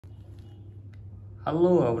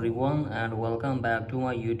Hello everyone and welcome back to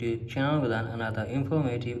my YouTube channel with another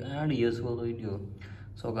informative and useful video.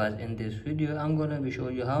 So guys, in this video I'm going to be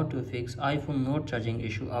showing you how to fix iPhone not charging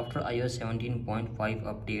issue after iOS 17.5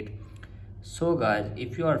 update. So guys,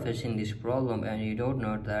 if you are facing this problem and you don't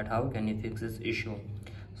know that how can you fix this issue,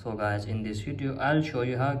 so guys, in this video I'll show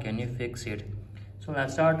you how can you fix it. So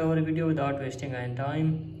let's start our video without wasting any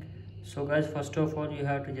time. So guys, first of all you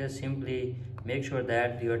have to just simply make sure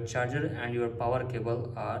that your charger and your power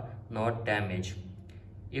cable are not damaged.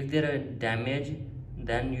 If they are damaged,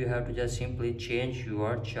 then you have to just simply change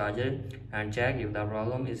your charger and check if the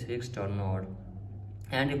problem is fixed or not.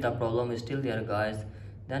 And if the problem is still there guys,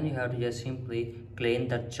 then you have to just simply clean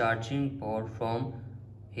the charging port from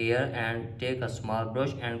here and take a small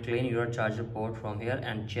brush and clean your charger port from here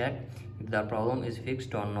and check if the problem is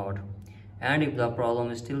fixed or not. And if the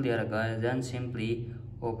problem is still there guys, then simply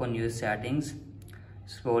open your settings,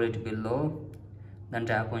 scroll it below, then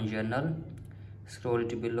tap on general, scroll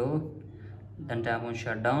it below, then tap on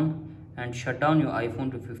shutdown and shut down your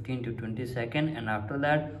iPhone to 15 to 20 seconds, and after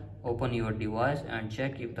that open your device and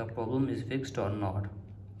check if the problem is fixed or not.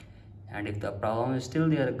 And if the problem is still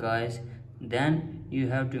there guys, then you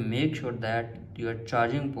have to make sure that your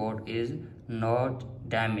charging port is not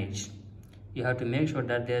damaged. You have to make sure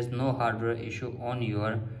that there is no hardware issue on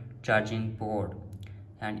your charging port.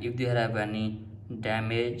 And if there have any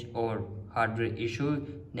damage or hardware issue,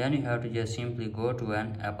 then you have to just simply go to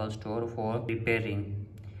an Apple store for repairing.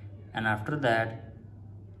 And after that,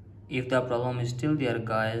 if the problem is still there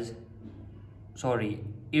guys,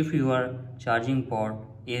 if your charging port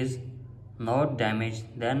is not damaged,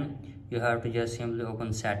 then you have to just simply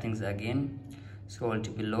open settings again, scroll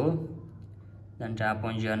it below, then tap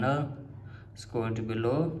on general, scroll to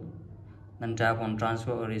below, then tap on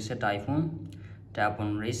transfer or reset iPhone, tap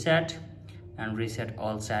on reset and reset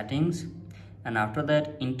all settings, and after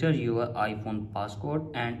that enter your iPhone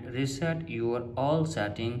passcode and reset your all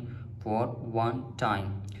setting for one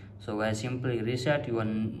time. So guys, simply reset your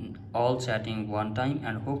all setting one time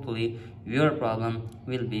and hopefully your problem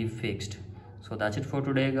will be fixed. So that's it for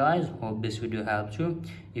today guys. Hope this video helps you.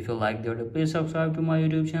 If you like the video, please subscribe to my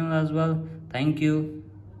YouTube channel as well. Thank you.